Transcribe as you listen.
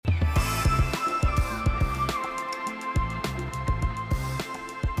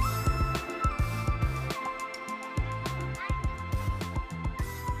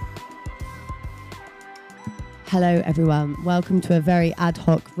Hello, everyone. Welcome to a very ad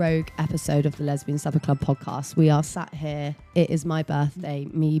hoc rogue episode of the Lesbian Supper Club podcast. We are sat here. It is my birthday,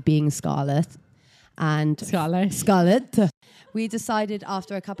 me being Scarlett. And Scarlett. We decided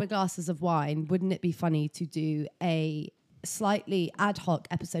after a couple of glasses of wine, wouldn't it be funny to do a slightly ad hoc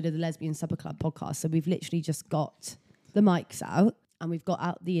episode of the Lesbian Supper Club podcast? So we've literally just got the mics out and we've got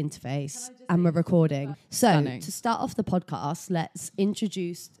out the interface and we're recording. So to start off the podcast, let's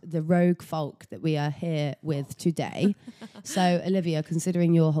introduce the rogue folk that we are here with today. So Olivia,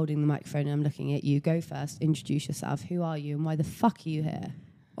 considering you're holding the microphone and I'm looking at you, go first, introduce yourself. Who are you and why the fuck are you here?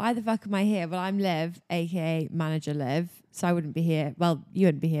 Why the fuck am I here? Well, I'm Liv, aka Manager Liv. So I wouldn't be here. Well, you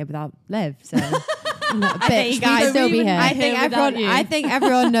wouldn't be here without Liv. So I think you guys still be here. I think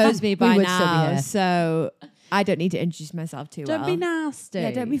everyone knows me by would still be now. here. So I don't need to introduce myself too well. Don't be nasty.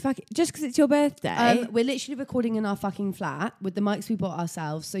 Yeah, don't be fucking. Just because it's your birthday. We're literally recording in our fucking flat with the mics we bought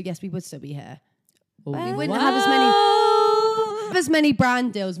ourselves. So yes, we would still be here. We wouldn't have as many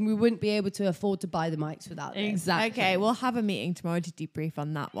brand deals, and we wouldn't be able to afford to buy the mics without this. Exactly. Okay, we'll have a meeting tomorrow to debrief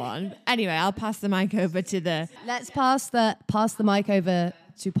on that one. Anyway, I'll pass the mic over to the. Let's pass the mic over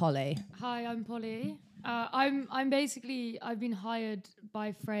to Polly. Hi, I'm Polly. I'm basically I've been hired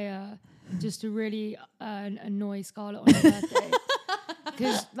by Freya just to really annoy Scarlett on her birthday.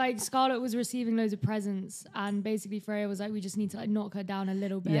 Because like Scarlett was receiving loads of presents and basically Freya was like, we just need to like knock her down a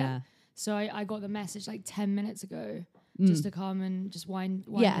little bit. Yeah. So I got the message like 10 minutes ago just to come and just wind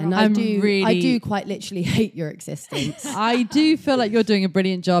Yeah, her and up. I do quite literally hate your existence. I do feel like you're doing a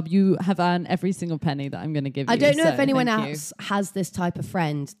brilliant job. You have earned every single penny that I'm going to give you. I don't know if anyone else has this type of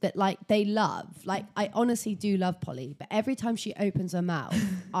friend that like they love. Like I honestly do love Polly, but every time she opens her mouth,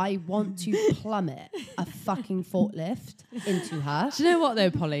 I want to plummet a fucking forklift into her. Do you know what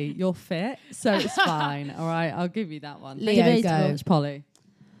though, Polly? You're fit, so it's fine. All right, I'll give you that one. Leo, go. Polly.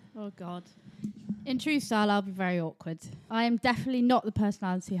 Oh, God. In true style, I'll be very awkward. I am definitely not the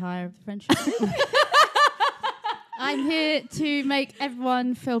personality hire of the friendship group. I'm here to make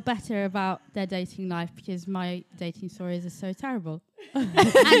everyone feel better about their dating life because my dating stories are so terrible.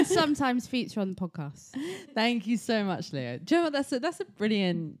 And sometimes feature on the podcast. Thank you so much, Leo. Do you know what? That's a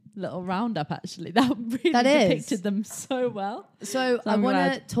brilliant little roundup, actually. That really That is. depicted them so well. So I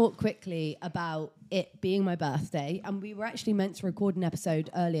want to talk quickly about it being my birthday. And we were actually meant to record an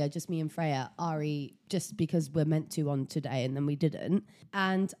episode earlier, just me and Freya, Ari, just because we're meant to on today and then we didn't.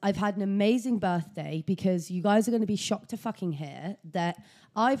 And I've had an amazing birthday because you guys are going to be shocked to fucking hear that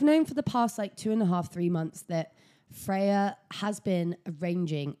I've known for the past like 2.5, 3 months that Freya has been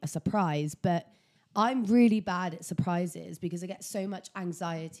arranging a surprise, but I'm really bad at surprises because I get so much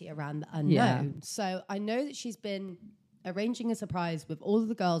anxiety around the unknown. Yeah. So I know that she's been arranging a surprise with all of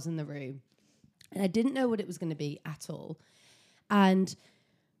the girls in the room. And I didn't know what it was going to be at all. And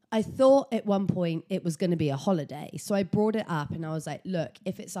I thought at one point it was going to be a holiday. So I brought it up and I was like, look,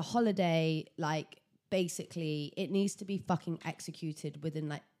 if it's a holiday, like basically it needs to be fucking executed within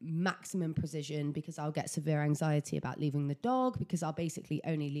like maximum precision because I'll get severe anxiety about leaving the dog because I'll basically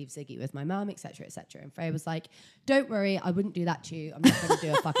only leave Ziggy with my mum, etc., etc. And Freya was like, don't worry, I wouldn't do that to you. I'm not going to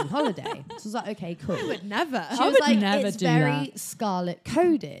do a fucking holiday. So I was like, okay, cool. I would never. She was like, it's very Scarlet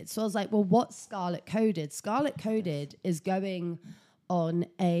coded. So I was like, well, what's Scarlet coded? Scarlet coded is going on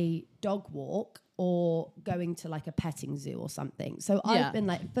a dog walk or going to like a petting zoo or something. So I've been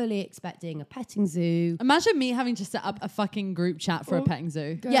like fully expecting a petting zoo. Imagine me having to set up a fucking group chat for a petting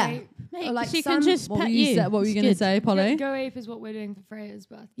zoo. Yeah. Mate, Or like she can just What were pet you, you. what were you going to say, Polly? Go Ape is what we're doing for Freya's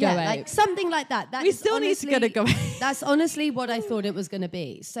birthday. Yeah, Go like Ape. something like that. That We is still need to get a Go Ape. That's honestly what I thought it was going to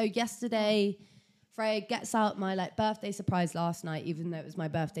be. So yesterday, Freya gets out my like birthday surprise last night, even though it was my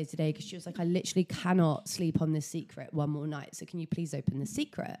birthday today, because she was like, I literally cannot sleep on this secret one more night. So can you please open the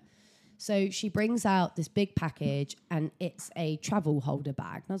secret? So she brings out this big package and it's a travel holder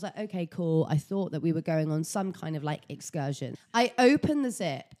bag. And I was like, okay, cool. I thought that we were going on some kind of like excursion. I open the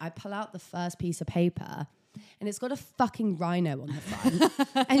zip. I pull out the first piece of paper and it's got a fucking rhino on the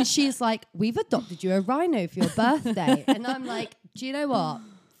front. And she's like, we've adopted you a rhino for your birthday. And I'm like, do you know what?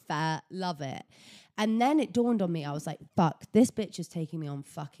 Fair, love it. And then it dawned on me. I was like, fuck, this bitch is taking me on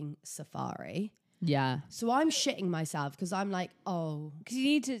fucking safari. Yeah. So I'm shitting myself because I'm like, oh. Because you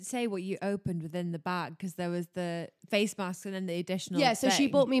need to say what you opened within the bag because there was the face mask and then the additional Yeah, so she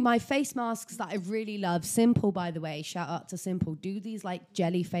thing. bought me my face masks that I really love. Simple, by the way. Shout out to Simple. Do these like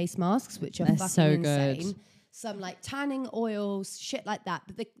jelly face masks, which are They're fucking so insane. good. Some like tanning oils, shit like that.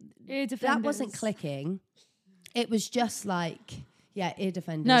 But Ear that wasn't defenders. clicking. It was just like... Yeah, ear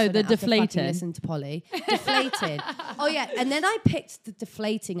defenders. No, so I the don't have to fucking deflating. Listen to Polly. Deflated. Oh yeah, and then I picked the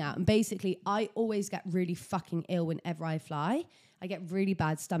deflating out, and basically I always get really fucking ill whenever I fly. I get really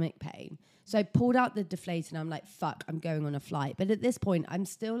bad stomach pain. So I pulled out the deflator and I'm like, fuck, I'm going on a flight. But at this point, I'm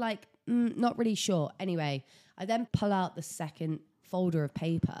still like, not really sure. Anyway, I then pull out the second folder of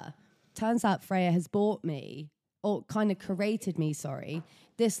paper. Turns out Freya has bought me, or kind of curated me,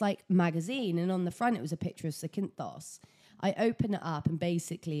 this like magazine. And on the front, it was a picture of Zakynthos. I open it up and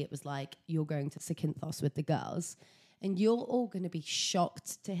basically it was like, you're going to Zakynthos with the girls. And you're all going to be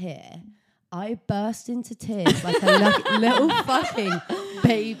shocked to hear I burst into tears like a little fucking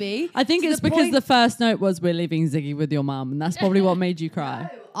baby. I think it's because the first note was, we're leaving Ziggy with your mum. And that's probably what made you cry.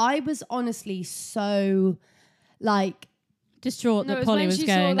 No, I was honestly so like... distraught that Polly was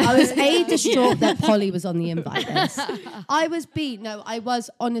going. I was distraught that Polly was on the invite list. I was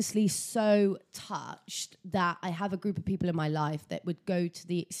honestly so touched that I have a group of people in my life that would go to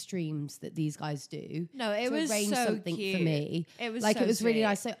the extremes that these guys do. No, it was arrange so something cute for me. It was like so it was really sweet.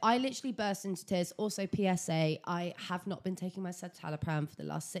 nice. So I literally burst into tears. Also, PSA, I have not been taking my citalopram for the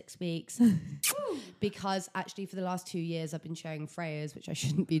last 6 weeks because actually for the last 2 years I've been sharing Freya's, which I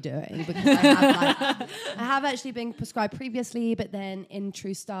shouldn't be doing because I have actually been prescribed previously, but then in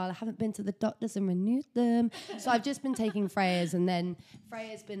true style, I haven't been to the doctors and renewed them. So I've just been taking Freya's, and then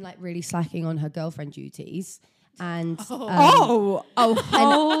Freya's been like really slacking on her girlfriend duties. And hold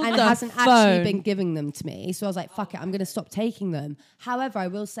and the hasn't phone. actually been giving them to me. So I was like, fuck it, I'm going to stop taking them. However, I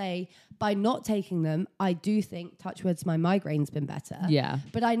will say by not taking them, I do think, touch words, my migraine's been better. Yeah.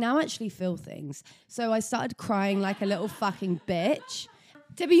 But I now actually feel things. So I started crying like a little fucking bitch.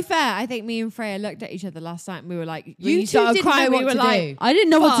 To be fair, I think me and Freya looked at each other last night and we were like, when You two started didn't crying, know we what were to like, do. I didn't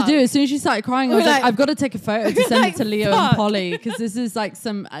know what Fuck. to do. As soon as she started crying, I was We're like, like- I've got to take a photo to send like, it to Leo fuck. and Polly because this is like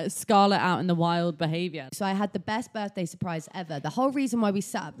some Scarlet out in the wild behavior. So I had the best birthday surprise ever. The whole reason why we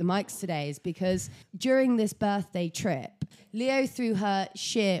set up the mics today is because during this birthday trip, Leo, through her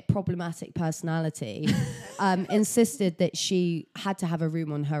sheer problematic personality, insisted that she had to have a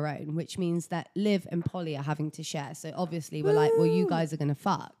room on her own, which means that Liv and Polly are having to share. So obviously we're like, well, you guys are going to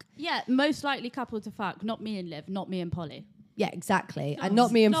fuck. Yeah, most likely couple to fuck. Not me and Liv, not me and Polly. Yeah, exactly. And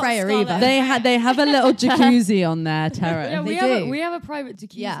not me and not Freya Scarlett. either. They have a little jacuzzi on their terrace. Yeah, They we do. have a private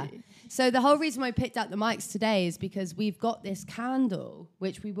jacuzzi. Yeah. So the whole reason I picked up the mics today is because we've got this candle,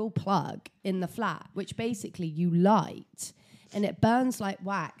 which we will plug in the flat, which basically you light and it burns like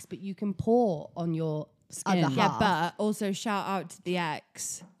wax, but you can pour on your Skin. other yeah, half. but also shout out to the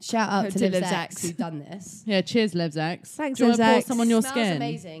ex. Shout out to To Liv's Liv's ex ex. who's done this. Yeah, cheers, Liv's ex. Thanks, Do you want to Liv's pour ex. some on your Smells skin?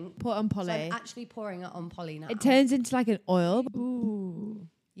 amazing. Put on So Polly. I'm actually pouring it on Polly now. It turns into like an oil. Ooh.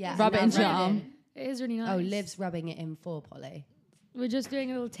 Yeah, Rub it now into your rub it arm. in. It is really nice. Oh, Liv's rubbing it in for Polly. We're just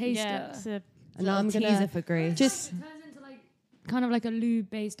doing a little taster. Yeah, it's a And now I'm Teaser gonna for Grace. just It turns into like kind of like a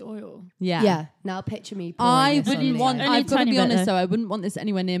lube-based oil. Yeah. Now picture me. pouring I this on wouldn't Leo. want. Only I've got to tiny be bit, honest though. though. I wouldn't want this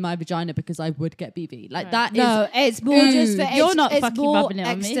anywhere near my vagina because I would get BV. Like Right. that is. No, it's more just for You're not it's fucking more rubbing it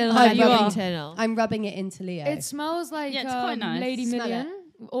on me. external Oh, than you are. internal. I'm rubbing it into Leo. It smells like Yeah, it's quite nice. Lady Smell Million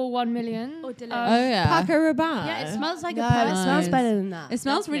or 1 Million. Or Delish. Oh yeah. Paco Rabanne. Yeah, it smells like no, a it perfume. smells Nice. better than that. It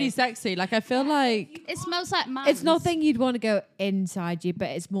smells really sexy. Like I feel like It smells like man. It's nothing you'd want to go inside you, but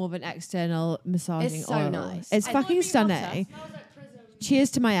it's more of an external massaging It's so oil. nice. It's I fucking stunning.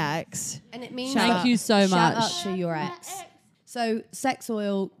 Cheers to my ex. And it means Shout Thank you so shout much. out to your ex. So sex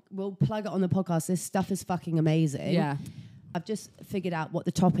oil, we'll plug it on the podcast. This stuff is fucking amazing. yeah. I've just figured out what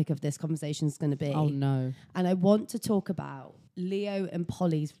the topic of this conversation is going to be. Oh no. And I want to talk about Leo and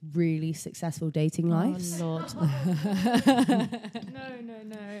Polly's really successful dating lives. Oh, Lord.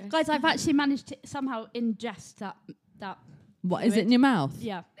 No. Guys, I've actually managed to somehow ingest that. What is it in your mouth?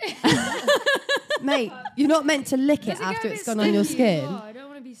 Yeah. Mate, you're not meant to lick it Does it after get a it's bit gone on your sticky as skin. well? I don't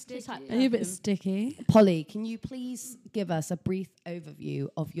want to be sticky. like- Are you a bit sticky? Polly, can you please give us a brief overview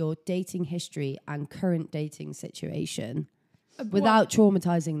of your dating history and current dating situation without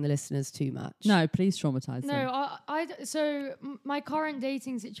traumatizing the listeners too much? No, please traumatize them. No, so my current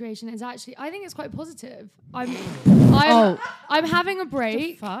dating situation is actually, I think it's quite positive. I'm having a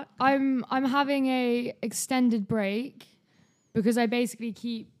break. Fuck. I'm having a extended break because I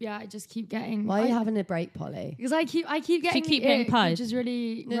basically I just keep getting. Why are you having a break, Polly? Because I keep getting keep the getting ick, pied. which is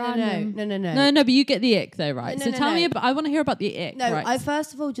really No. random. No, but you get the ick though, right? No, So no, tell no. me about. I want to hear about the ick. No, right? I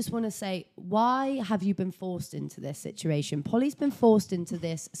first of all just want to say, why have you been forced into this situation? Polly's been forced into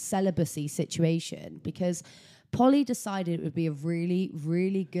this celibacy situation because Polly decided it would be a really,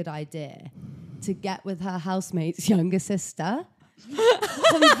 really good idea to get with her housemate's younger sister.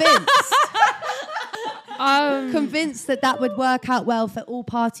 Convinced that would work out well for all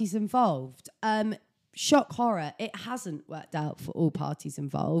parties involved. Shock horror, it hasn't worked out for all parties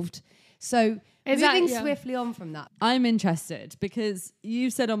involved. So moving swiftly on from that. I'm interested because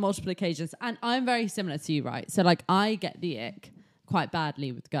you've said on multiple occasions, and I'm very similar to you, right? So like I get the ick quite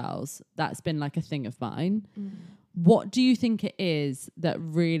badly with girls. That's been like a thing of mine. What do you think it is that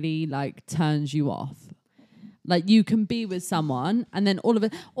really like turns you off? Like you can be with someone and then all of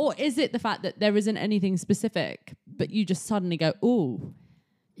it, or is it the fact that there isn't anything specific, but you just suddenly go, ooh.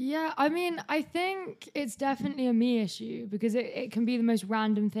 Yeah, I mean, I think it's definitely a me issue because it can be the most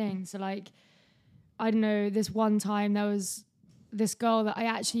random thing. So like, I don't know, this one time there was this girl that I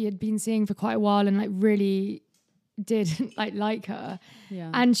actually had been seeing for quite a while and like really did like her.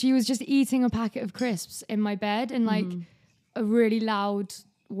 Yeah. And she was just eating a packet of crisps in my bed in like a really loud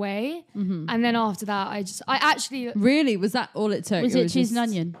way. And then after that, I actually... Really? Was that all it took? Was it cheese and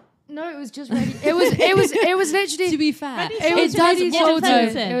onion? No, it was just ready. It was literally... To be fair, it was ready salted.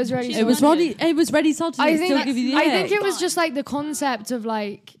 offensive. It was ready it was salted. ready salted. I It think still give you the I ick. think it was just like the concept of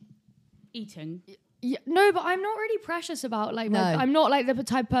like... Eating. Yeah, no, but I'm not really precious about like No. I'm not like the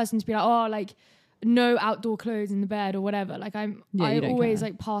type of person to be like, oh, like no outdoor clothes in the bed or whatever. Like Yeah, I you don't always care.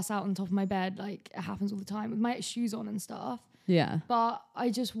 like pass out on top of my bed. Like it happens all the time with my shoes on and stuff. Yeah. But I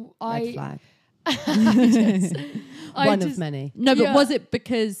just Red flag. I One just- of many. No, but Yeah. was it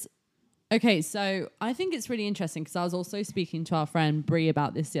because... Okay, so I think it's really interesting because I was also speaking to our friend Brie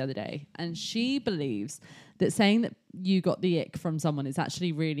about this the other day, and she believes that saying that you got the ick from someone is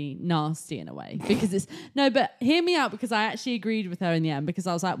actually really nasty in a way because it's... No, but hear me out because I actually agreed with her in the end because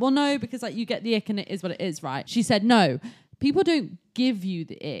I was like, well, no, because like you get the ick and it is what it is, right? She said, no, people don't give you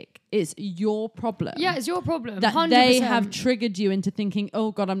the ick. It's your problem. Yeah, it's your problem. That 100%. they have triggered you into thinking,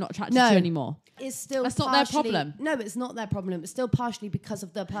 oh God, I'm not attracted to you anymore. It's still That's not their partially- problem. No, it's not their problem. It's still partially because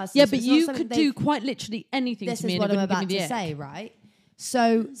of the person. Yeah, So but it's not you something could do they've- quite literally anything This to me is and what it I'm wouldn't about give me to the ick. say, right?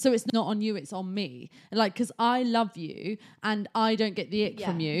 So So it's not on you, it's on me. Like, because I love you and I don't get the ick Yeah.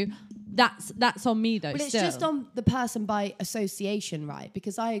 from you. That's on me though. But it's still. just on the person by association, right?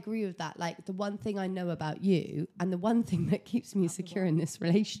 Because I agree with that. Like the one thing I know about you and the one thing that keeps me secure in this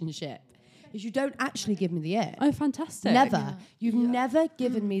relationship is you don't actually give me the ick. Oh, fantastic. Never. You've never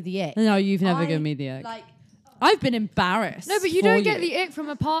given me the ick. No, you've never I- given me the ick. Like, I've been embarrassed. No, but you for don't get the ick from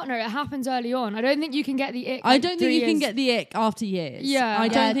a partner. It happens early on. I don't think you can get the ick. I like, don't 3 think you can years. get the ick after years. Yeah. I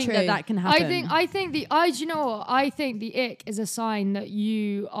Yeah, don't think true. that can happen. I think do you know what? I think the ick is a sign that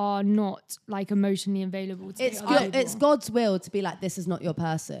you are not like emotionally available to it's other people. it's God's will to be like, this is not your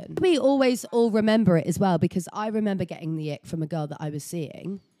person. We always all remember it as well because I remember getting the ick from a girl that I was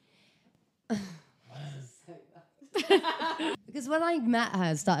seeing. Because when I met her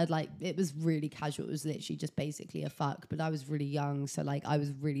and started, like, it was really casual. It was literally just basically a fuck. But I was really young, so, like, I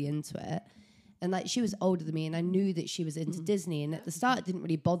was really into it. And, like, she was older than me, and I knew that she was into Disney. And at the start, it didn't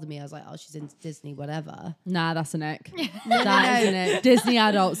really bother me. I was like, oh, she's into Disney, whatever. Nah, that's an ick. That is an ick. Disney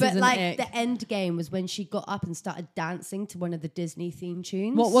adults But, is an like, ick. the end game was when she got up and started dancing to one of the Disney theme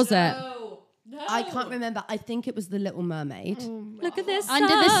tunes. What was it? I can't remember. I think it was The Little Mermaid. Look at this. Under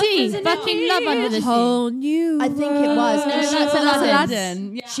the sea. Fucking love Under the Sea. Whole new I think it was. No, And she that's got up and-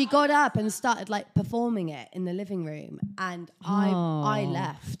 Aladdin. Yeah. She got up and started like performing it in the living room, and I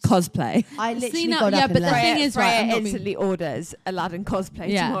left. cosplay. I literally See, now- got yeah, up and but the left. thing is, right, I'm not being- instantly orders Aladdin cosplay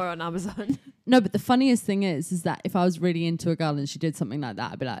Yeah. tomorrow on Amazon. No, but the funniest thing is that if I was really into a girl and she did something like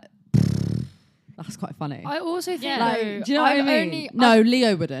that, I'd be like, that's quite funny. I also think, Yeah. Like, though, do you know what I I've mean? only- No,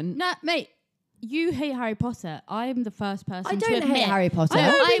 Leo wouldn't. No, mate. You hate Harry Potter. I'm the first person I to don't admit hate Harry Potter.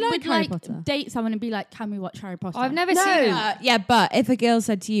 I really like would Harry like Potter. date someone and be like, "Can we watch Harry Potter?" I've never No. seen it. Yeah, but if a girl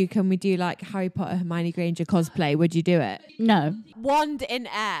said to you, "Can we do like Harry Potter, Hermione Granger cosplay?" Would you do it? No. Wand in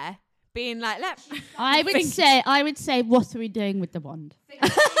air, being like, "Let." I would say, what are we doing with the wand?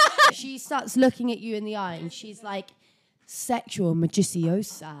 She starts looking at you in the eye, and she's like, "Sexual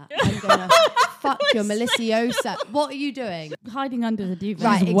magiciosa. I'm gonna fuck your maliciosa." What are you doing? Hiding under the duvet.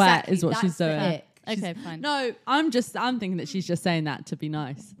 Right, She's wet exactly. is what she's That's the doing. ick. Okay, fine. No, I'm thinking that she's just saying that to be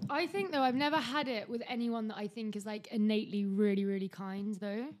nice. I think though I've never had it with anyone that I think is like innately really really kind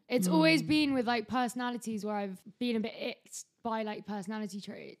though. It's always been with like personalities where I've been a bit icked by like personality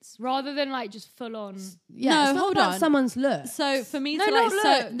traits rather than like just full on. Yeah, No, it's not hold about on. someone's look. So for me No, to not like,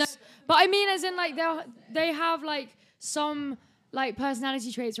 so, no, looks. But I mean as in like they have like some like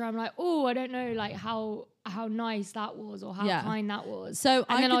personality traits where I'm like, oh, I don't know like how nice that was or how Yeah. kind that was. So and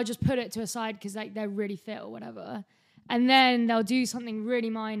I then could- I'll just put it to a side because like they're really fit or whatever. And then they'll do something really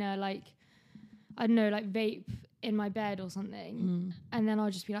minor like I don't know, like vape in my bed or something. And then I'll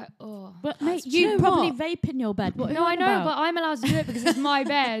just be like, oh. But mate, Do you know you probably what? vape in your bed. What are No, you I on know, about? but I'm allowed to do it because it's my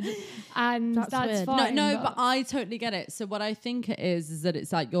bed and That's that's weird. fine. no, but I totally get it. So what I think it is that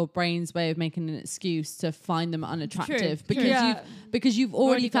it's like your brain's way of making an excuse to find them unattractive True, because true. Yeah. you've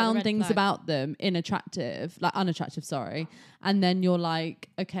already already got the found red things flag. about them unattractive, sorry, and then you're like,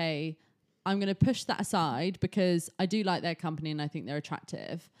 okay, I'm going to push that aside because I do like their company and I think they're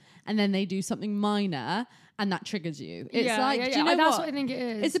attractive. And then they do something minor and that triggers you. It's do you know that's what? what I think it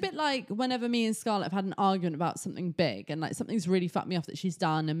is. It's a bit like whenever me and Scarlett have had an argument about something big and like something's really fucked me off that she's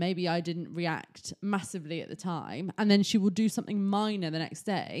done and maybe I didn't react massively at the time, and then she will do something minor the next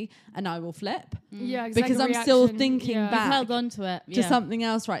day and I will flip. Yeah, it's because like a I'm still reaction, thinking You've back held on to it. to something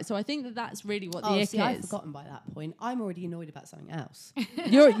else, right? So I think that that's really what the ick see, I've is. forgotten by that point. I'm already annoyed about something else.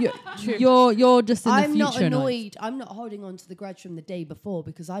 You're just in the I'm future not annoyed. I'm not holding on to the grudge from the day before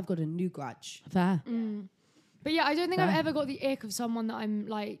because I've got a new grudge. Fair. But yeah, I don't think Fair. I've ever got the ick of someone that I'm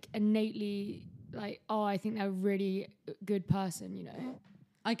like innately like, oh, I think they're a really good person, you know?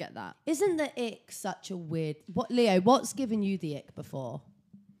 I get that. Isn't the ick such a weird... Leo, what's given you the ick before?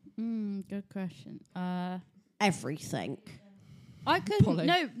 Good question. Everything. I couldn't. Polly.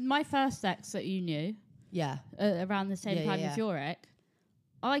 No, my first ex that you knew Yeah. around the same Yeah, time yeah, as your ex,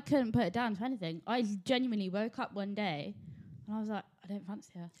 I couldn't put it down to anything. I genuinely woke up one day and I was like, I don't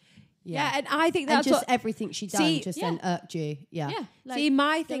fancy her. Yeah, and I think And that's just what... everything she done See, then irked you. Yeah. Like, See,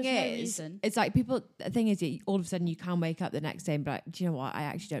 my there thing was no is, reason. it's like people. The thing is, all of a sudden you can wake up the next day and be like, "Do you know what? I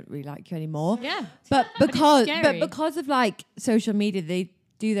actually don't really like you anymore." Yeah. But it's scary. because of like social media, they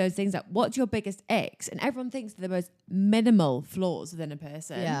do those things like, "What's your biggest icks?" And everyone thinks they're the most minimal flaws within a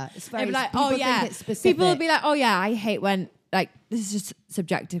person. Yeah. It's They'll very... be like, people "Oh think yeah." it's specific. People will be like, "Oh yeah, I hate when like this is just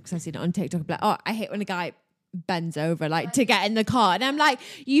subjective because I've seen it on TikTok." Be like, "Oh, I hate when a guy bends over like to get in the car," and I'm like,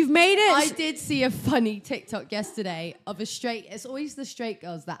 "You've made it." I did see a funny TikTok yesterday of a straight... It's always the straight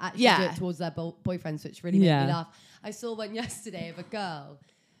girls that actually do it towards their boyfriends, which really made me laugh. I saw one yesterday of a girl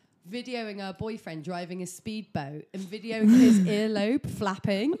videoing her boyfriend driving a speedboat and videoing his earlobe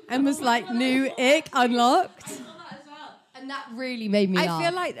flapping and was like, new ick unlocked. And that really made me laugh. I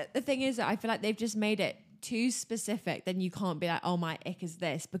feel like the thing is that I feel like they've just made it too specific. Then you can't be like, "Oh, my ick is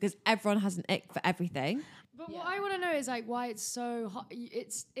this," because everyone has an ick for everything. But what I want to know is like why it's so hot.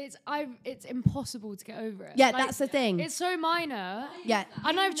 It's impossible to get over it. Yeah, Like, that's the thing. It's so minor. Yeah.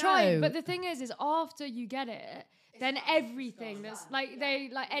 And I've tried, No. but the thing is after you get it, then everything that's like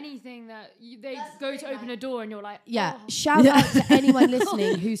anything that they go to open a door and you're like, Yeah, oh. shout out to anyone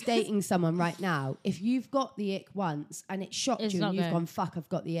listening who's dating someone right now. If you've got the ick once and it shocked It's you not and you've good. gone, fuck, I've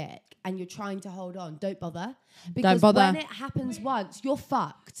got the ick, and you're trying to hold on, don't bother. Because bother. when it happens once, you're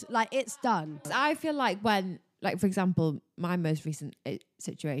fucked. Like, it's done. I feel like when, like for example, my most recent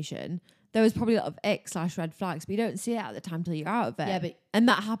situation, there was probably a lot of ick/red flags, but you don't see it at the time till you're out of it. Yeah, but- and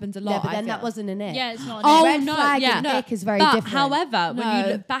that happens a lot. Yeah, but I then that feel. wasn't an ick. Yeah, it's not. Oh, Red no, flag yeah. and No, ick is very but different. however, when you No.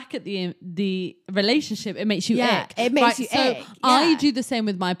 look back at the relationship, it makes you Yeah, ick. it makes you so ick, I yeah. do the same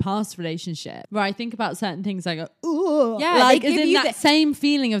with my past relationship, where I think about certain things. I go, ooh, Yeah, like they as give in you that the- same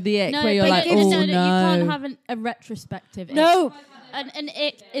feeling of the ick, No, where you're but like, you oh can't no. have a retrospective. Ick. No. An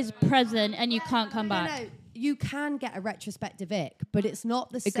ick is present and you can't come back. No, you can get a retrospective ick, but it's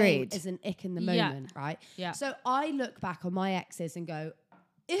not the same Agreed. as an ick in the Yeah. moment, right? Yeah. So I look back on my exes and go,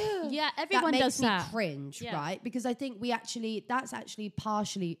 ew. Yeah, everyone that makes does me that. cringe, Yeah. right? Because I think that's actually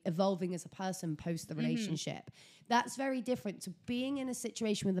partially evolving as a person post the relationship. That's very different to being in a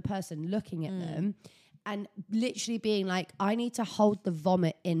situation with a person, looking at them and literally being like, I need to hold the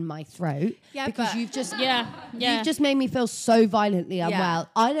vomit in my throat because but- you've just Yeah. you've just made me feel so violently Yeah. unwell.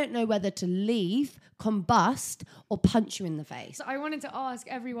 I don't know whether to leave, combust, or punch you in the face. So I wanted to ask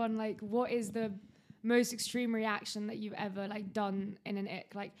everyone, like, what is the most extreme reaction that you've ever like done in an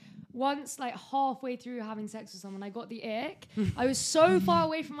ick? Like once, like halfway through having sex with someone, I got the ick. I was so far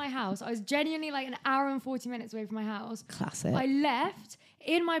away from my house. I was genuinely like an hour and 40 minutes away from my house. Classic. I left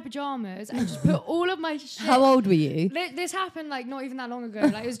in my pajamas and just put all of my shit. How old were you? This happened like not even that long ago.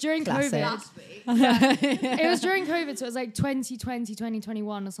 Like it was during Classic. COVID. Yeah. It was during COVID, so it was like 2020,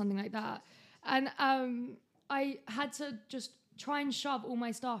 2021 or something like that. And I had to just try and shove all my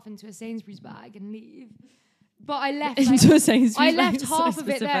stuff into a Sainsbury's bag and leave. But I left. Into a Sainsbury's I bag, left so half of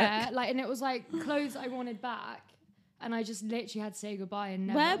it specific. there, like, and it was like clothes I wanted back, and I just literally had to say goodbye and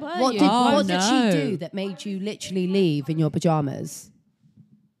never. Where were What you? did, Oh, what did she no. do that made you literally leave in your pajamas?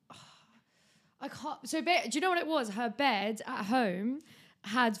 I can't. So do you know what it was? Her bed at home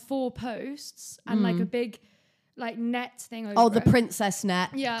had 4 posts and like a big, like net thing over. Oh, the it. princess net.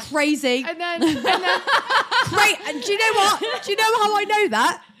 Yeah. Crazy. And then Great. And do you know what? Do you know how I know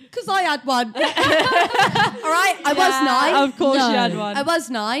that? Because I had one. All right? I was 9. Of course, you had one. I was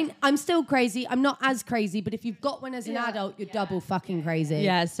 9. I'm still crazy. I'm not as crazy, but if you've got one as an adult, you're double fucking crazy.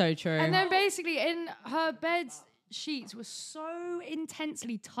 Yeah, so true. And then basically in her bed sheets were so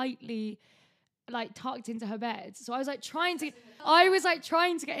intensely tightly like tucked into her bed. So I was like trying to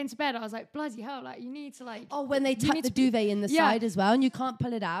get into bed. I was like, bloody hell, like you need to like. Oh, when they tuck the duvet in the side as well, and you can't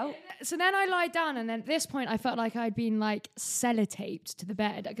pull it out. So then I lied down, and then at this point I felt like I'd been like sellotaped to the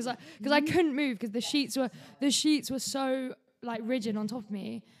bed because I couldn't move because the sheets were so like rigid on top of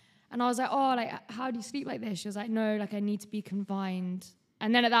me, and I was like, oh, like how do you sleep like this? She was like, no, like I need to be confined.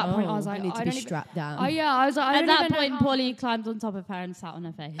 And then at that point, I was like, I need to be strapped down. Oh yeah, I was like, at that point, Polly climbed on top of her and sat on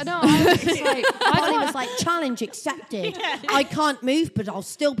her face. No, I was just like, Polly was like, challenge accepted. I can't move, but I'll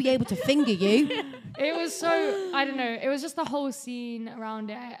still be able to finger you. It was so, I don't know. It was just the whole scene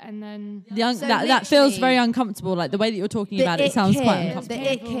around it, and then that feels very uncomfortable. Like the way that you're talking about it sounds quite uncomfortable.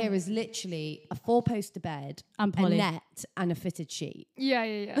 The ick here is literally a 4-poster bed, and a net, and a fitted sheet.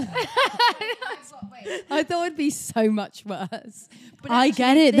 Yeah. I thought it'd be so much worse. But I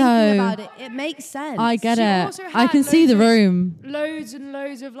get it thinking though. About it, it makes sense. I get She it. also I had can see the loads of- room. Loads and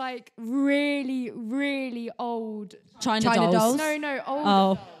loads of like really, really old. China dolls.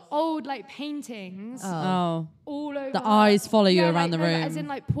 No, old like paintings. Oh. All over. The eyes follow you around like, the no, room. as in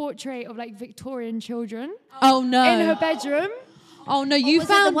like portrait of like Victorian children Oh no. in her bedroom. Oh no, you Was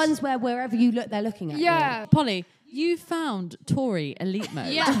it found the ones where wherever you look, they're looking at you? Yeah. Polly, you found Tory elite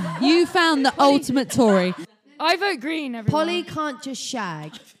mode. Yeah. You found the ultimate Tory. I vote green, everyone. Polly can't just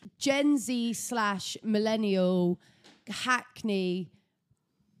shag. Gen Z / millennial hackney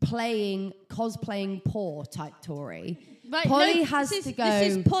cosplaying poor type Tory. Right, Polly has to go.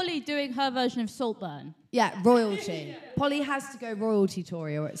 This is Polly doing her version of Saltburn. Yeah, royalty. Polly has to go royalty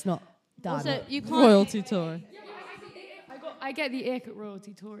Tory or it's not done. Also, you can't. Royalty Tory. I get the ick at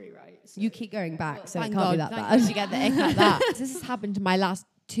royalty Tory, right? So. You keep going back, so Thank it can't God, be that thank bad. God you get the ick like that. This has happened to my last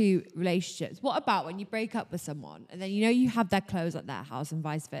 2 relationships. What about when you break up with someone and then you know you have their clothes at their house and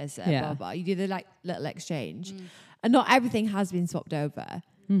vice versa, blah, blah. You do the like little exchange and not everything has been swapped over.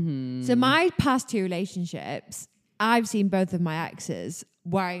 Mm-hmm. So my past 2 relationships, I've seen both of my exes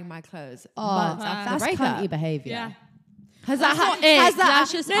wearing my clothes months after the That's breakup. cunty behaviour. Yeah. Has that happened?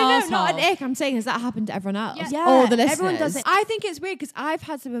 That's just no, not an arsehole. ick. I'm saying, has that happened to everyone else? Yeah. All the listeners. Everyone does it. I think it's weird because I've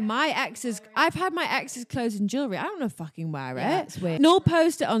had some of my exes. I've had my exes' clothes and jewelry. I don't know fucking wear Yeah, it. it's weird. Nor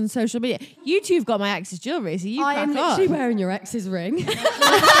post it on social media. You 2've got my exes' jewelry, so you I am crack on. literally wearing your ex's ring.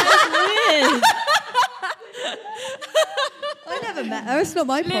 I never met her. It's not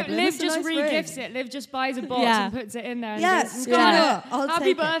my problem. Liv It's a just nice ring. re-gifts it. Liv just buys a box Yeah. and puts it in there. And Yeah, goes, do you know what? I'll Happy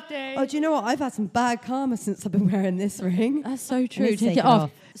take it. birthday. Oh, do you know what? I've had some bad karma since I've been wearing this ring. That's so I true. need to Take it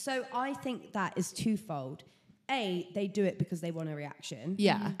off. So I think that is twofold. A, they do it because they want a reaction.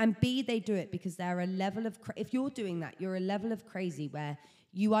 Yeah. And B, they do it because they're a level of... if you're doing that, you're a level of crazy where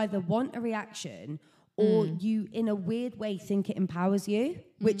you either want a reaction or you, in a weird way, think it empowers you,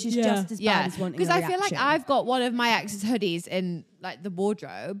 which is just as bad as wanting a Because reaction. I feel like I've got one of my ex's hoodies in like the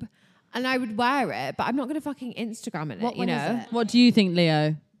wardrobe and I would wear it, but I'm not going to fucking Instagram it, What you one is know? it? What do you think,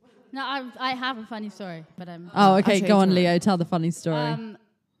 Leo? No, I have a funny story, but Oh, okay. I'll show Go you on, tomorrow. Leo. Tell the funny story.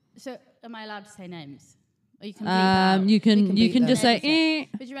 So, am I allowed to say names? Or you can bleep it out? You can bleep them. just say. Everything.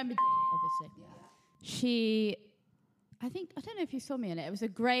 But you remember, obviously. She, I don't know if you saw me in it. It was a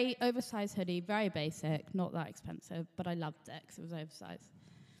grey, oversized hoodie, very basic, not that expensive, but I loved it because it was oversized.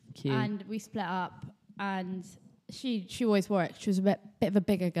 Cute. And we split up, and she always wore it. She was a bit of a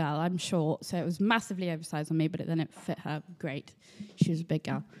bigger girl. I'm short, so it was massively oversized on me, but then it fit her great. She was a big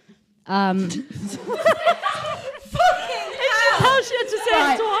girl. I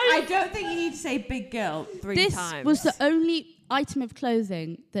don't think you need to say big girl 3 This times. was the only item of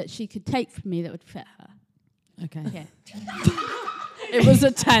clothing that she could take from me that would fit her. Okay. Yeah. It was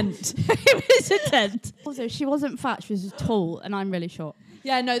a tent. It was a tent. Also, she wasn't fat. She was just tall, and I'm really short.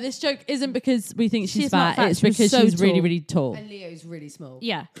 Yeah, no, this joke isn't because we think she's She's not fat. fat, It's she was because so she's really, tall. really tall. And Leo's really small.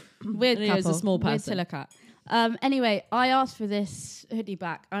 Yeah. Weird Leo's couple. a small Weird person. silica. Anyway, I asked for this hoodie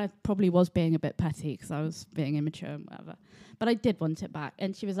back. I probably was being a bit petty because I was being immature and whatever. But I did want it back.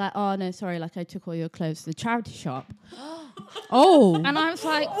 And she was like, oh, no, sorry, like I took all your clothes to the charity shop. Oh. And I was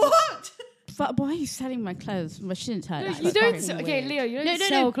like, what? But why are you selling my clothes? Well, she didn't tell You don't. Okay, Leo, you don't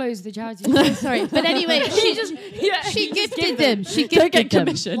sell clothes to the charity. Sorry. But anyway, she gifted them. She Don't gifted get them.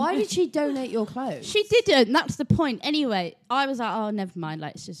 commission. Why did she donate your clothes? She didn't. That's the point. Anyway, I was like, oh, never mind.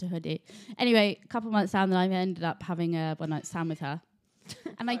 Like, it's just a hoodie. Anyway, a couple months down the line, I ended up having a one-night stand with her.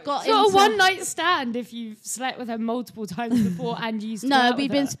 And I got It's not a into... one-night stand if you've slept with her multiple times before and you split No, up we've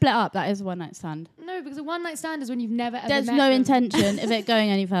with been her. split up. That is a one-night stand. No, because a one-night stand is when you've never ever There's met no them. intention of it going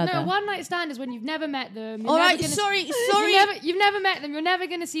any further. No, a one-night stand is when you've never met them. All right, sorry. You've never met them. You're never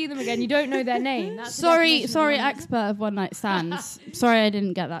going to see them again. You don't know their name. That's the Sorry, definition of one-night expert of one-night stands. Sorry, I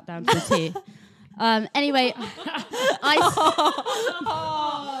didn't get that down to the T. Anyway,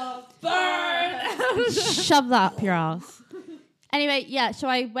 Shove that up your ass. Anyway, yeah, so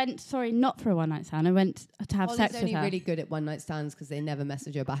I went, not for a one night stand. I went to have sex with only her. really good at one night stands because they never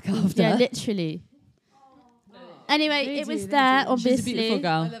message her back after. Yeah, literally. Anyway, it was there, obviously. She's a beautiful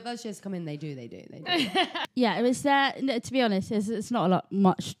girl. Those just come in, they do. Yeah, it was there. No, to be honest, it's not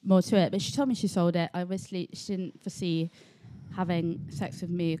much more to it. But she told me she sold it. Obviously, she didn't foresee having sex with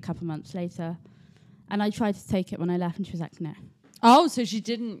me a couple months later. And I tried to take it when I left, and she was like, no. Oh, so she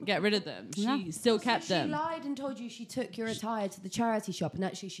didn't get rid of them. No. She still kept them. She lied and told you she took your attire to the charity shop, and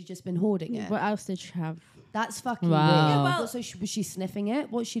actually she'd just been hoarding it. What else did she have? That's fucking Wow. weird. Yeah, well- So was she sniffing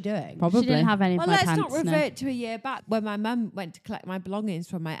it? What's she doing? Probably. She didn't have any Well, of my let's pants. not revert to a year back when my mum went to collect my belongings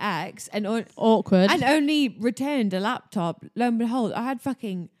from my ex and Awkward. and only returned a laptop. Lo and behold, I had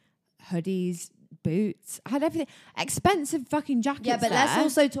fucking hoodies, boots. I had everything. Expensive fucking jackets. Yeah, but there. let's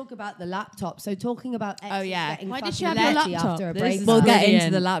also talk about the laptop. So talking about exes yeah. getting Why did fucking she have your dirty laptop? after a This break? is We'll get Brilliant.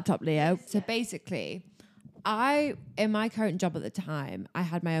 into the laptop, Leo. So basically, in my current job at the time, I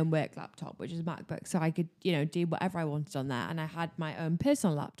had my own work laptop, which is a MacBook, so I could, do whatever I wanted on there. And I had my own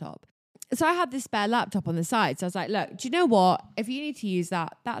personal laptop. So I had this spare laptop on the side. So I was like, look, do you know what? If you need to use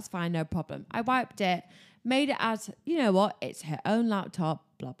that, that's fine, no problem. I wiped it, made it as, you know what? It's her own laptop,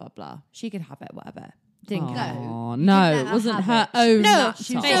 blah, blah, blah. She could have it, whatever. Didn't care. Oh, You no, didn't it wasn't have her it. own No, laptop.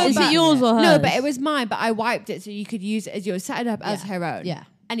 she was Wait, No, is but- it yours or hers? No, but it was mine, but I wiped it so you could use it as yours, set it up as her own. Yeah.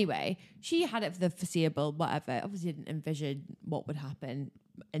 Anyway, she had it for the foreseeable, whatever. Obviously didn't envision what would happen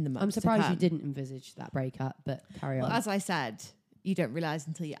in the months I'm to surprised come. you didn't envisage that breakup, but carry on. Well, as I said, you don't realise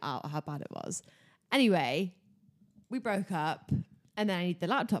until you're out how bad it was. Anyway, we broke up and then I need the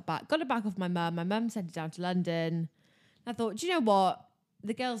laptop back. Got it back off my mum. My mum sent it down to London. I thought, do you know what?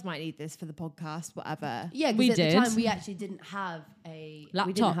 The girls might need this for the podcast, whatever. Yeah, We because at did. the time we actually didn't have We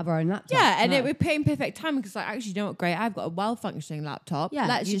Laptop. didn't have our own laptop. Yeah, and No. it would pay in perfect time because actually, you know what, great, I've got a well-functioning laptop. Yeah,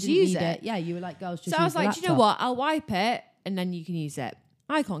 let's you just didn't use need it. Yeah, you were like, girls, just So I was use the like, do you know laptop. what? I'll wipe it and then you can use it.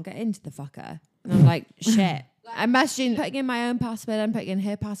 I can't get into the fucker. And I'm like, shit. I'm messaging, putting in my own password, I'm putting in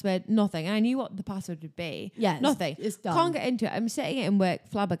her password, nothing. And I knew what the password would be. Yeah, it's- nothing. it's done. Can't get into it. I'm sitting in work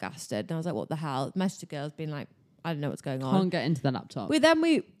flabbergasted. And I was like, what the hell? Messaged the girls being like, I don't know what's going on. Can't get into the laptop.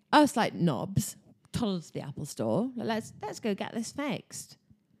 Us like knobs, toddled to the Apple store. Like, let's go get this fixed.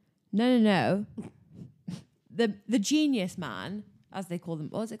 No. The genius man, as they call them,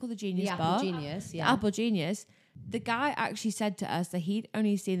 what was it called? The genius The bar? Apple Genius, yeah. The Apple Genius. The guy actually said to us that he'd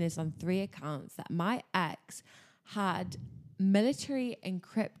only seen this on 3 accounts, that my ex had military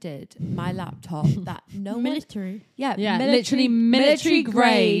encrypted my laptop that no one... Military. Yeah, literally military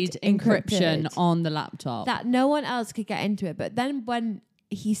grade encryption encrypted, on the laptop. that no one else could get into it. But then when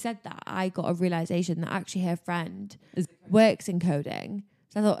he said that, I got a realization that actually her friend works in coding.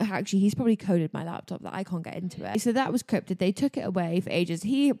 So I thought, actually, he's probably coded my laptop that I can't get into it. So that was crypted. They took it away for ages.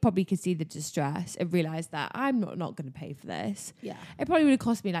 He probably could see the distress and realised that I'm not going to pay for this. Yeah. It probably would have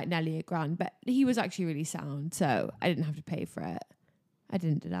cost me like nearly $1,000, but he was actually really sound, so I didn't have to pay for it. I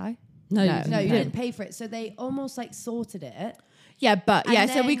didn't, did I? No, No. you didn't. No, you pay. didn't pay for it. So they almost like sorted it. Yeah, but And yeah,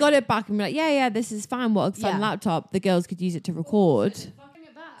 so we then- got it back and we're like, yeah, this is fine. What a fun Yeah. laptop. The girls could use it to record.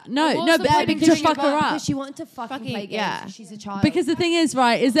 No, What's no, the but point in to doing it fuck her up. Because she wanted to fucking Fucking- play games. yeah. She's a child. Because the thing is,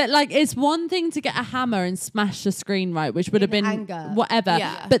 right, is that like it's one thing to get a hammer and smash the screen, right, which would have In been anger. whatever.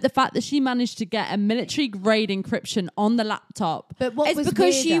 Yeah. But the fact that she managed to get a military grade encryption on the laptop. But what It's was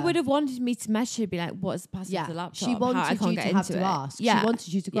because she weirder- would have wanted me to message her, be like, what's the password Yeah, to the laptop? she wanted How I can't you get to have into to it. ask. Yeah. She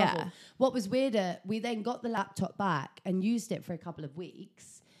wanted you to grovel. Yeah. What was weirder, we then got the laptop back and used it for a couple of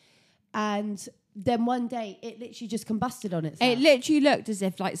weeks. And then one day, it literally just combusted on itself. It literally looked as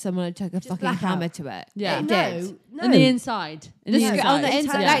if like someone had took a fucking blackout. hammer to it. Yeah. It no, did. no. In the inside. In the Yeah. inside. On the inside,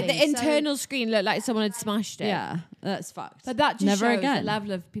 Internally. like the So- internal screen looked like someone had smashed it. Yeah, that's fucked. But that just Never shows again. the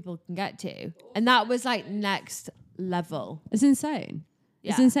level of people can get to. And that was like next level. It's insane.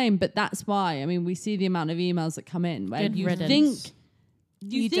 It's Yeah. insane, but that's why. I mean, we see the amount of emails that come in where Good you riddance. think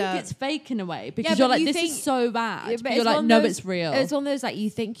you think don't. it's fake in a way because Yeah, you're but like, you this think- is so bad. Yeah, but you're it's like, one of no, those- it's real. It's one of those like you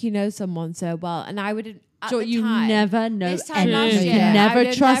think you know someone so well. And I would Sure, you never know this time anyone. last You year, can I never would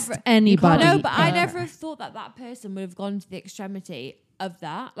have trust never- anybody. No, but I ever. never have thought that person would have gone to the extremity of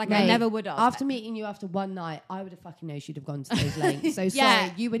that. Like I Mate, never would have. After meeting you after one night, I would have fucking known she'd have gone to those lengths. So Yeah,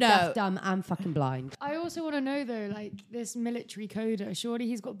 sorry, you were no. deaf, dumb, and fucking blind. I also want to know though, like this military coder. Surely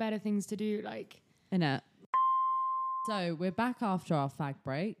he's got better things to do. Like, Innit? So we're back after our fag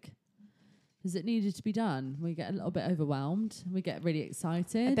break. Because it needed to be done. We get a little bit overwhelmed. We get really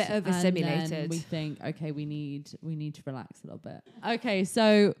excited. A bit and overstimulated. then we think, okay, we need to relax a little bit. Okay,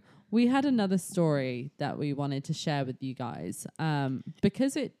 so we had another story that we wanted to share with you guys.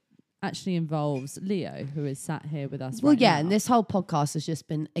 Because it actually involves Leo, who is sat here with us Well, right yeah, now. and this whole podcast has just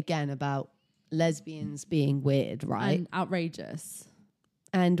been, again, about lesbians being weird, right? And outrageous.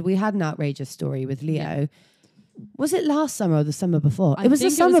 And we had an outrageous story with Leo. Was it last summer or the summer before? I It was the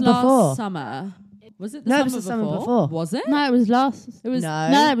think summer last before. Summer. Was it the No, summer it was the summer before. Was it? No, it was last. It was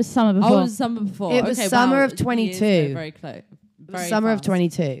No, it was summer before. Oh, it was summer before. It was okay, summer wow, of 22. the years go very close. It was Very summer of fast.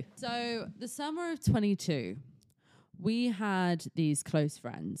 22. So the summer of 22, we had these close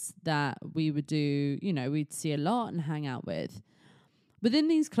friends that we would do, we'd see a lot and hang out with. Within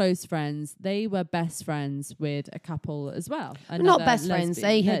these close friends, they were best friends with a couple as well. Not another best friends,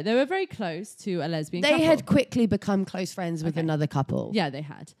 lesbian. They were very close to a lesbian They couple. had quickly become close friends with another couple. Yeah, they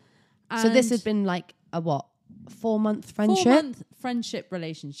had. So this And had been like a 4-month friendship? 4-month friendship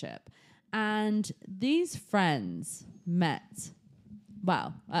relationship. And these friends met,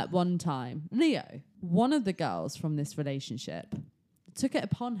 at one time. Leo, one of the girls from this relationship, took it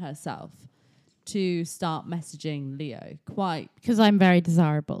upon herself to start messaging Leo Because I'm very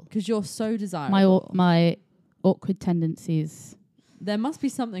desirable. because you're so desirable. My awkward tendencies. There must be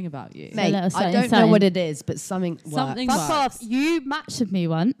something about you. Mate, let us I say don't know insane. what it is, but something Something works. Fuck off. works. You matched with me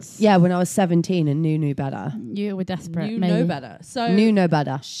once. Yeah, when I was 17 and knew better. You were desperate. You maybe. know better. So Knew no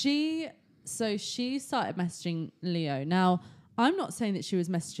better. she started messaging Leo. Now, I'm not saying that she was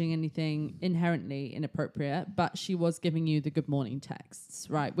messaging anything inherently inappropriate, but she was giving you the good morning texts,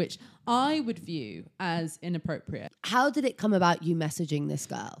 right? Which I would view as inappropriate. How did it come about you messaging this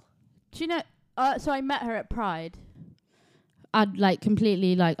girl? Do you know? So I met her at Pride. I'd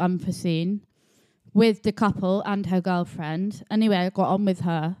completely unforeseen with the couple and her girlfriend. Anyway, I got on with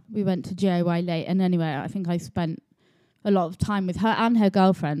her. We went to JY late, and anyway, I think I spent a lot of time with her and her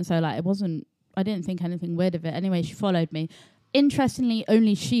girlfriend. So it wasn't. I didn't think anything weird of it. Anyway, she followed me. Interestingly,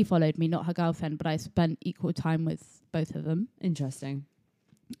 only she followed me, not her girlfriend. But I spent equal time with both of them. Interesting.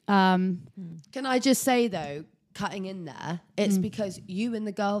 Can I just say, though, cutting in there, it's because you and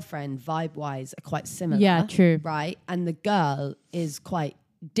the girlfriend, vibe-wise, are quite similar. Yeah, true. Right? And the girl is quite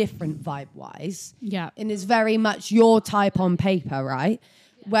different vibe-wise. Yeah. And is very much your type on paper, right?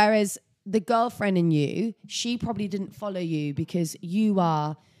 Yeah. Whereas the girlfriend and you, she probably didn't follow you because you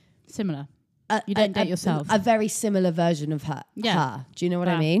are... Similar. You don't date yourself. A very similar version of her. Yeah. Do you know what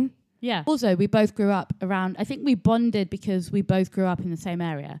I mean? Yeah. Also, we both grew up around, I think we bonded because we both grew up in the same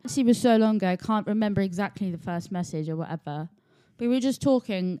area. She was so long ago, I can't remember exactly the first message or whatever. We were just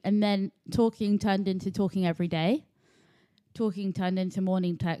talking, and then talking turned into talking every day. Talking turned into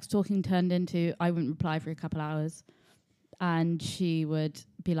morning text. Talking turned into I wouldn't reply for a couple hours. And she would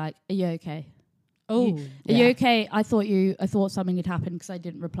be like, "Are you okay? Oh, Are you okay? I thought something had happened because I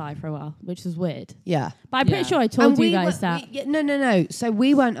didn't reply for a while," which was weird. Yeah. But I'm pretty Yeah. sure I told you we guys were- that. No. So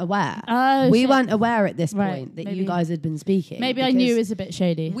we weren't aware. Oh, we shit. weren't aware at this Right, point that maybe. you guys had been speaking. Maybe I knew it because was a bit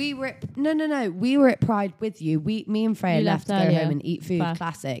shady. we were at, no. We were at Pride with you. Me and Freya You left to left go earlier. home and eat food, Fair.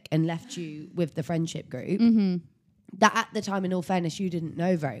 classic, and left you with the friendship group. Mm-hmm. That at the time, in all fairness, you didn't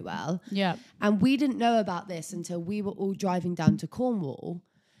know very well. Yeah. And we didn't know about this until we were all driving down to Cornwall,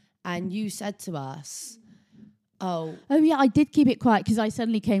 and you said to us, "Oh, Oh yeah, I did keep it quiet because I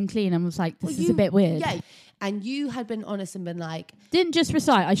suddenly came clean and was like, "This is a bit weird." Yeah." And you had been honest and been like, Didn't just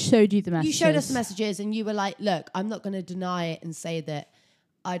recite. I showed you the messages. you showed us the messages, and you were like, "Look, I'm not going to deny it and say that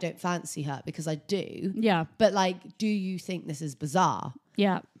I don't fancy her because I do. Yeah. But do you think this is bizarre?"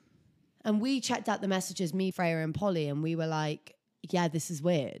 Yeah. And we checked out the messages, me, Freya, and Polly, and we were like, "Yeah, this is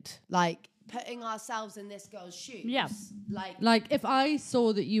weird." Putting ourselves in this girl's shoes. Yeah. Like if I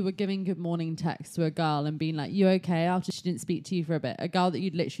saw that you were giving good morning text to a girl and being like, "You okay?" after she didn't speak to you for a bit, a girl that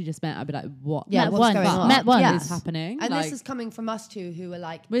you'd literally just met, I'd be like, "What? Yeah, Met what's once. going on? Met once. Yeah. What is happening?" And Like, this is coming from us two who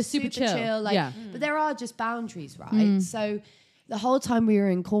are we're super chill. Yeah. But there are just boundaries, right? So the whole time we were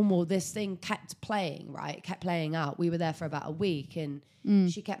in Cornwall, this thing kept playing, right? It kept playing out. We were there for about a week, and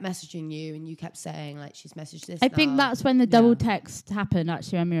she kept messaging you, and you kept saying she's messaged this. I think that's when the double text happened.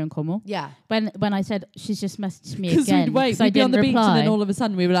 Actually, when we were in Cornwall. Yeah. When I said she's just messaged me because again. we'd I be on didn't the beach, reply. and then all of a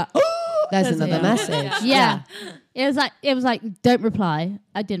sudden we were like, "Oh, There's another Yeah. message. Yeah. It was like don't reply.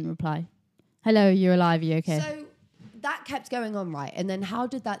 I didn't reply. Hello, you're alive. Are you okay? So that kept going on, right? And then how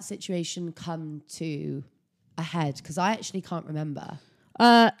did that situation come to a head? Because I actually can't remember.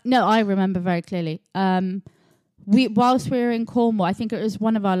 No, I remember very clearly. Whilst we were in Cornwall, I think it was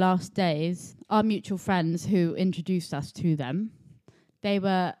one of our last days, our mutual friends who introduced us to them, they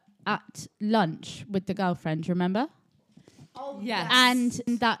were at lunch with the girlfriend, remember? Oh, yes. And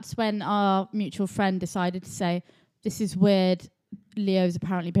that's when our mutual friend decided to say, "This is weird. Leo's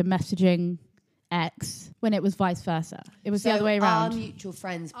apparently been messaging ex when it was vice versa. It was the So other way around. Our mutual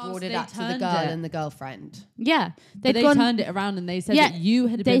friends Oh, brought so it they up to the turned girl it. and the girlfriend. Yeah, But they gone, turned it around and they said Yeah, that you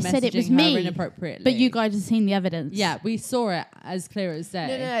had they been said it was messaging her me, inappropriately. but you guys had seen the evidence. Yeah, we saw it as clear as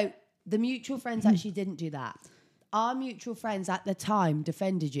day. No. The mutual friends actually didn't do that. Our mutual friends at the time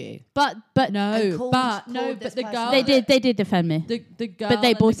defended you. but No, And called but this the person girl out. they did defend me. the girl But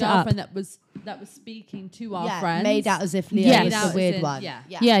they and brought the it up. girlfriend that was speaking to our friends made out as if Leo Yes. was Made out the as weird in- one. yeah.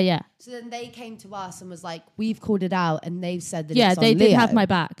 Yeah. So then they came to us and was like, we've called it out, and they've said that Yeah, it's on they did Leo. have my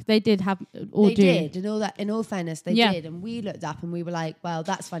back. They did have all They do. did, and all that. In all fairness, they Yeah. did, and we looked up and we were like, "Well,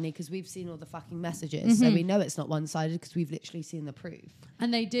 that's funny because we've seen all the fucking messages, so we know it's not one-sided because we've literally seen the proof."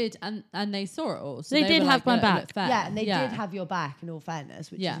 and they did and they saw it all. So They were did have like, my "Look, back." look fair." Yeah, and they did have your back. In all fairness,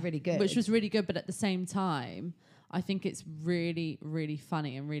 which is really good. Which was really good, but at the same time, I think it's really, really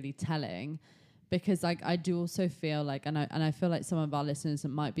funny and really telling. Because like I do also feel like, and I feel like some of our listeners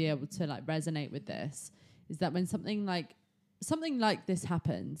might be able to like resonate with this, is that when something like this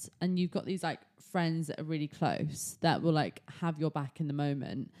happens, and you've got these like friends that are really close that will like have your back in the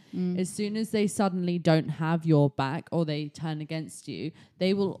moment, as soon as they suddenly don't have your back or they turn against you,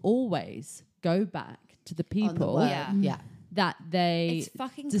 they will always go back to the On the people word. Yeah. that they It's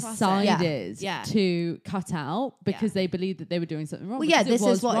fucking decided Yeah. to cut out because they believed that they were doing something wrong. Well, yeah, because this it is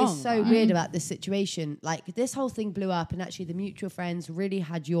was what wrong, is so right? weird about this situation. Like, this whole thing blew up, and actually the mutual friends really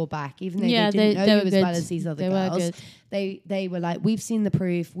had your back, even though Yeah, they didn't know they you were as good. well as these other They were girls. good. They were like, we've seen the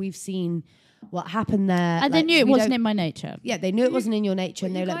proof, we've seen what happened there. And they Like, knew it we wasn't don't- in my nature. Yeah, they knew it wasn't in your nature,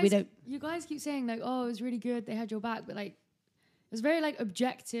 and But they were like, we don't. You guys keep saying like, oh, it was really good. They had your back, but like, there's very like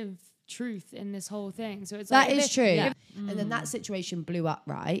objective truth in this whole thing. So it's That like, is true. Yeah. And then that situation blew up,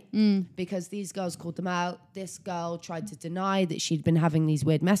 right? Because these girls called them out. This girl tried to deny that she'd been having these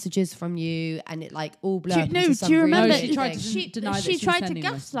weird messages from you, and it like all blew up into some do you really remember? No, she tried to she deny that she she was tried to sending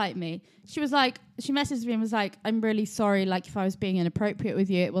them. gaslight me. She was like, she messaged me and was like, "I'm really sorry. Like, if I was being inappropriate with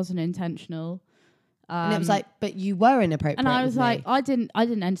you, it wasn't intentional." And it was like, but you were inappropriate. and I was with like, me. I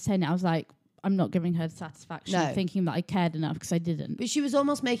didn't entertain it. I was like, I'm not giving her the satisfaction No. of thinking that I cared enough because I didn't. But she was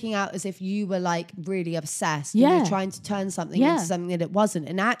almost making out as if you were like really obsessed. And you Yeah. were trying to turn something Yeah. into something that it wasn't.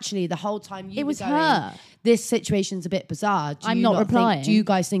 And actually, the whole time It were was going, her. this situation's a bit bizarre. Do I'm you not think- replying. do you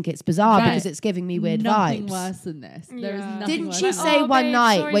guys think it's bizarre Right. because it's giving me weird Nothing vibes? worse than this. There is Yeah. nothing Didn't worse she than say oh, one babe,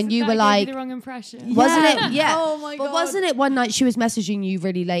 night sorry when if you that were gave like, the wrong impression. wasn't it? Yeah. Oh my But God. wasn't it one night she was messaging you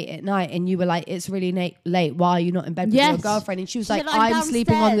really late at night and you were like, it's really late. Why are you not in bed with your Yes. girlfriend? And she was She like, said, "I'm I'm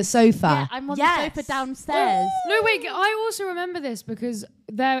sleeping on the downstairs." sofa. Yeah, I'm on the sofa downstairs. No, wait. I also remember this because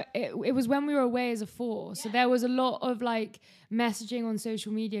it was when we were away as a four. So there was a lot of like messaging on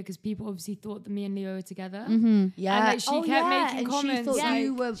social media because people obviously thought that me and Leo were together. Yeah. And like she kept making and comments. She thought Yeah.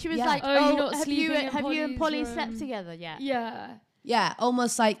 you were, She was yeah. like, Oh, you're "Oh, not have you sleeping in have you and Polly Polly's slept room." together yet?" Yeah. Yeah,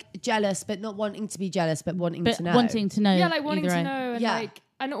 almost like jealous, but not wanting to be jealous, but wanting But to know. wanting to know. Yeah, like wanting either to way. know and Yeah. like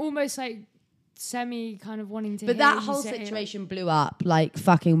and almost like semi kind of wanting to But hear that you whole say, like- situation blew up like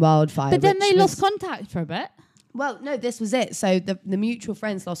fucking wildfire. But then which they lost was- contact for a bit. Well, no, this was it. So the mutual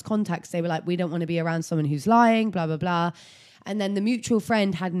friends lost contacts. They were like, we don't want to be around someone who's lying, blah, blah, blah. And then the mutual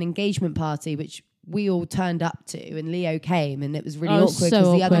friend had an engagement party, which we all turned up to, and Leo came, and it was really Oh, awkward so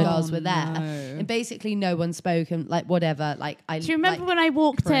because the other awkward. girls were there. no. And basically no one spoke and like whatever. Like I Do you remember like, when I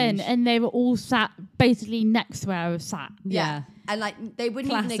walked cringe. in and they were all sat basically next to where I was sat? Yeah. And like they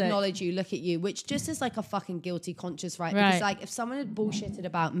wouldn't Classic. even acknowledge you, look at you, which just is like a fucking guilty conscience, right? Right. Because like if someone had bullshitted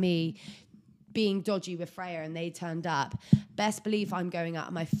about me being dodgy with Freya and they turned up, best believe I'm going out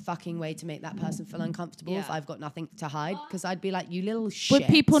of my fucking way to make that person feel uncomfortable if Yeah. I've got nothing to hide. Because I'd be like, you little shit. Would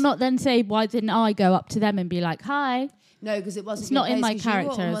people not then say, "Why didn't I go up to them and be like, hi"? No, because it wasn't. It's your not in place, my 'cause you were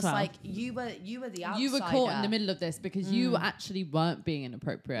character as almost well. Like you were the outsider. You were caught in the middle of this because you actually weren't being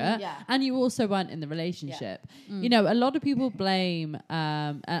inappropriate, Yeah. and you also weren't in the relationship. You know, a lot of people blame.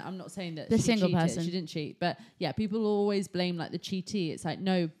 I'm not saying that The she single cheated. person. She didn't cheat, but yeah, people always blame like the cheatee. It's like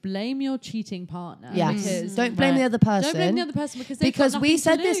no, blame your cheating partner. Yes. because Don't blame the other person. Don't blame the other person because they've got Because we nothing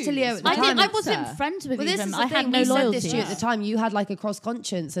said to this to lose. Leo at the I time. think I Matter. wasn't friends with Well, this them. is the I thing. had no we said loyalty. this to you at the time. You had like a cross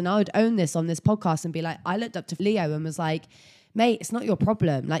conscience, and I would own this on this podcast and be like, I looked up to Leo and was like, mate, it's not your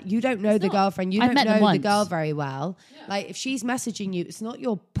problem. Like, you don't know the girlfriend. You I've don't met them know the once. girl very well. Like, if she's messaging you, it's not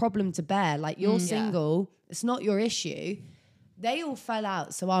your problem to bear. Like, you're single. It's not your issue. they all fell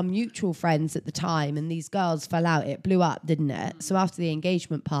out. So our mutual friends at the time and these girls fell out. It blew up, didn't it? So after the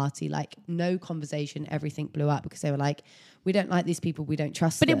engagement party, like no conversation, everything blew up because they were like, we don't like these people, we don't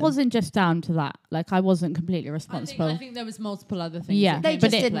trust them. But it wasn't just down to that. Like I wasn't completely responsible. I think there was multiple other things. Yeah. They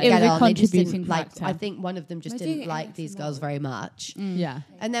But just it- didn't it was get a on. They just didn't contributing like. factor. I think one of them just didn't like these girls very much. Yeah.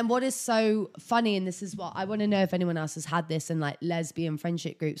 And then what is so funny, and this is what I want to know if anyone else has had this in like lesbian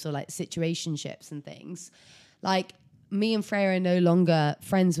friendship groups or like situationships and things. Like me and Freya are no longer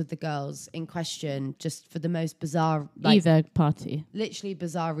friends with the girls in question, just for the most bizarre, like, Either party. literally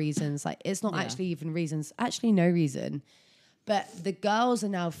bizarre reasons. Like it's not actually even reasons, actually no reason. But the girls are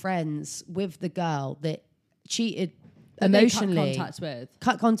now friends with the girl that cheated emotionally,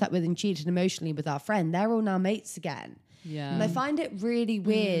 cut contact with and cheated emotionally with our friend. They're all now mates again. Yeah. And I find it really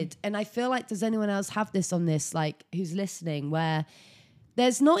weird. And I feel like, does anyone else have this on this, like, who's listening, where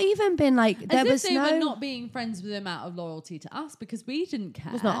there's not even been like, there was they no... were not being friends with them out of loyalty to us because we didn't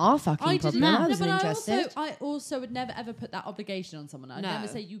care. It's not our fucking problem. I wasn't interested. I also would never ever put that obligation on someone. I'd No. never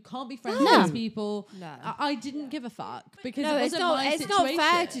say you can't be friends No. with these people. No. I didn't give a fuck because No, it it's wasn't not. my It's situation.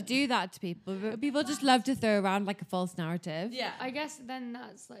 not fair to do that to people. People just love to throw around like a false narrative. Yeah. I guess then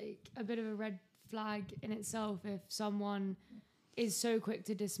that's like a bit of a red flag in itself if someone is so quick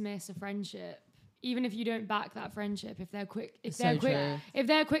to dismiss a friendship, even if you don't back that friendship. If they're quick, if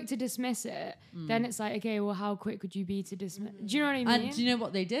they're quick to dismiss it, then it's like, okay, well, how quick would you be to dismiss? Do you know what I mean? And do you know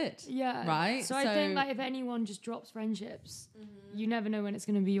what they did? Yeah. Right. So I think like if anyone just drops friendships, you never know when it's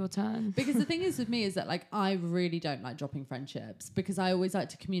going to be your turn. Because the thing is with me is that like I really don't like dropping friendships because I always like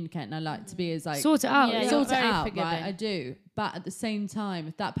to communicate and I like to be as like Sort it out. Yeah, sort it very out, forgiving. right? I do. But at the same time,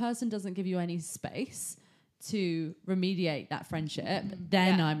 if that person doesn't give you any space to remediate that friendship,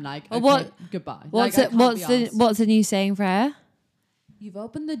 then I'm like, okay, Well, goodbye. What's Like, it? What's the new saying, Freya? You've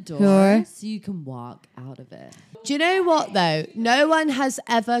opened the door Sure. so you can walk out of it. Do you know what though? No one has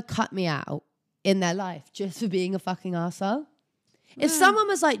ever cut me out in their life just for being a fucking arsehole. If someone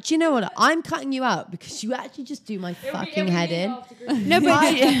was like, do you know what? I'm cutting you out because you actually just do my fucking head in. No,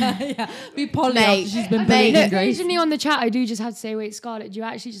 but Be Polly Mate, after she's been mate, bullied in Grace. Occasionally on the chat, I do just have to say, wait, Scarlett, do you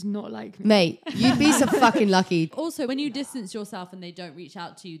actually just not like me? Mate, you'd be so fucking lucky. Also, when you distance yourself and they don't reach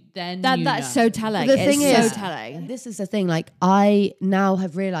out to you, then that's know. so telling. The It's thing so is, telling. this is the thing, like I now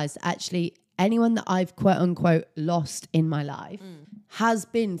have realized actually anyone that I've quote unquote lost in my life has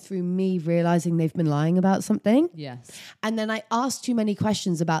been through me realizing they've been lying about something. Yes. And then I ask too many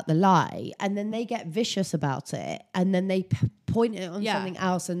questions about the lie and then they get vicious about it and then they point it on Yeah. something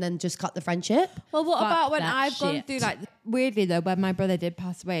else and then just cut the friendship. Well, what Fuck about when that I've gone shit. through like weirdly though, when my brother did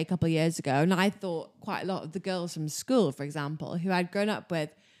pass away a couple of years ago, and I thought quite a lot of the girls from school, for example, who I'd grown up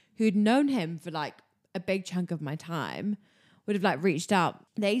with, who'd known him for like a big chunk of my time, would have like reached out.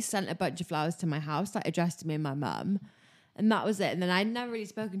 They sent a bunch of flowers to my house, like addressed to me and my mum. And that was it. And then I'd never really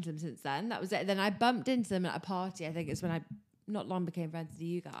spoken to them since then. That was it. Then I bumped into them at a party. I think it's when I not long became friends with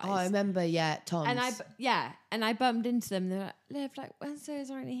you guys. Oh, I remember, yeah, Tom's. And I bumped into them. They're like, Liv, like, Wednesdays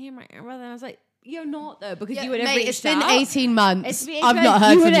aren't here, my brother. And I was like, you're not though, because Yeah, you would have mate, reached it's been out. 18 months. It's been- I've not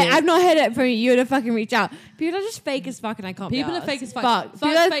heard from you. I've not heard it from you. You would have fucking reached out. People are just fake as fuck, and I can't. People be are fake arsed. as fuck. Fuck. Fuck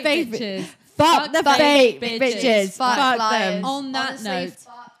People are fake bitches. Fuck the Fuck fake fake bitches. bitches. Fuck Fuck them. liars.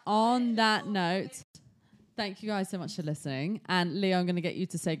 On that note, thank you guys so much for listening. And Leo, I'm going to get you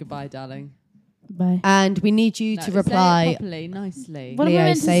to say goodbye, darling. Bye. And we need you No, to say it reply. properly, nicely. What am I Leo,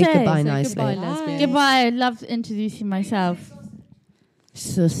 meant to say say? goodbye Say nicely. goodbye, lesbian. Goodbye. I loved introducing myself.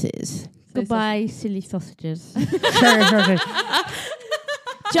 Sauces. Goodbye, silly sausages.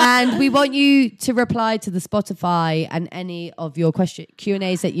 And we want you to reply to the Spotify and any of your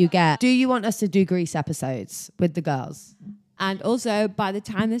Q&As that you get. Do you want us to do Grease episodes with the girls? And also, by the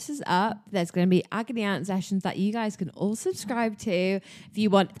time this is up, there's going to be agony aunt sessions that you guys can all subscribe to if you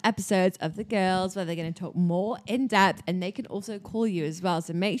want episodes of the girls where they're going to talk more in depth, and they can also call you as well.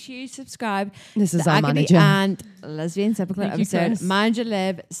 So make sure you subscribe. This is to our Agony manager. Aunt Lesbian Supper Club Thank you, episode. Chris. Manager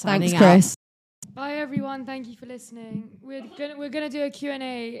Liv signing Thanks, out. Chris. Bye everyone, thank you for listening. We're gonna do a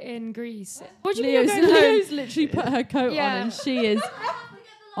Q&A in Greece. What do you mean Leo's, you're going home? Leo's literally put her coat Yeah. on and she is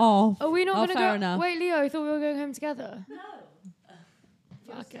off. Are we not Oh, gonna fair go? enough. Wait, Leo, I thought we were going home together. No.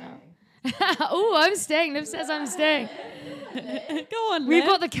 Fuck out. Oh, I'm staying. Liv says I'm staying. Go on, We've Liv.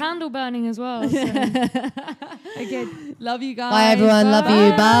 got the candle burning as well. So. Okay. Love you guys. Bye, everyone. Love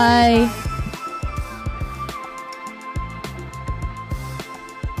you. Bye. Bye.